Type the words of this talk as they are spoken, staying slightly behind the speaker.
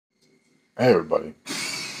Hey everybody.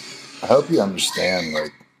 I hope you understand,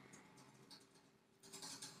 like,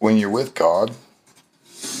 when you're with God,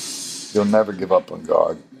 you'll never give up on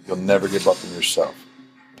God. You'll never give up on yourself.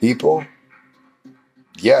 People,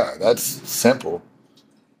 yeah, that's simple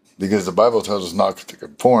because the Bible tells us not to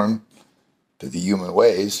conform to the human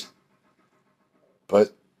ways,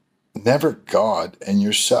 but never God and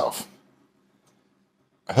yourself.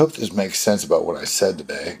 I hope this makes sense about what I said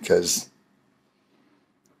today because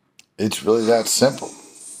it's really that simple.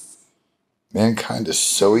 Mankind is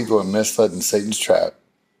so evil and misled in Satan's trap.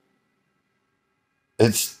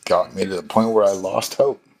 It's got me to the point where I lost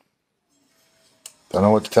hope. Don't know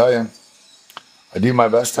what to tell you. I do my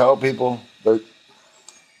best to help people, but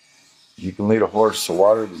you can lead a horse to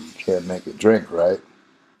water, but you can't make it drink, right?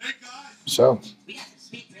 So,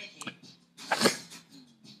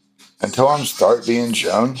 until I'm start being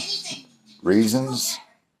shown reasons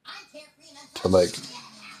to like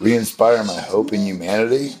re-inspire my hope in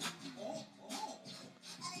humanity,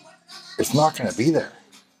 it's not going to be there.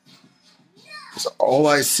 It's all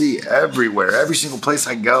I see everywhere, every single place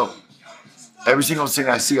I go, every single thing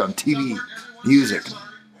I see on TV, music,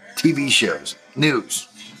 TV shows, news,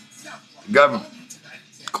 the government,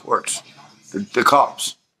 courts, the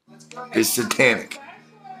cops. It's satanic.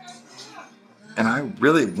 And I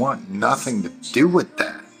really want nothing to do with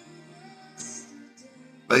that.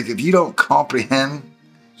 Like, if you don't comprehend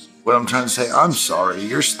what I'm trying to say, I'm sorry.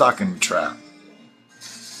 You're stuck in the trap.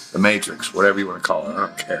 The Matrix, whatever you want to call it. I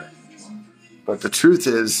don't care. But the truth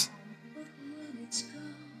is,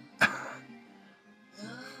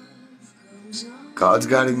 God's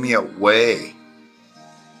guiding me away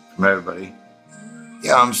from everybody.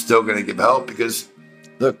 Yeah, I'm still going to give help because,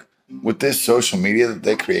 look, with this social media that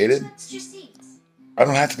they created, I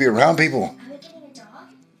don't have to be around people.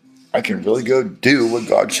 I can really go do what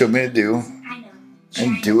God showed me to do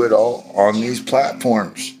and do it all on these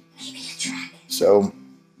platforms. So,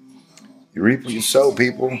 you reap what you sow,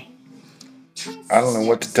 people. I don't know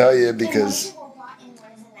what to tell you because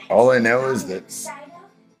all I know is that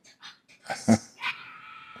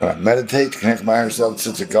when I meditate to connect my higher self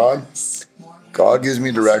to God, God gives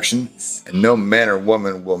me direction, and no man or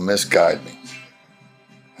woman will misguide me.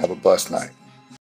 Have a blessed night.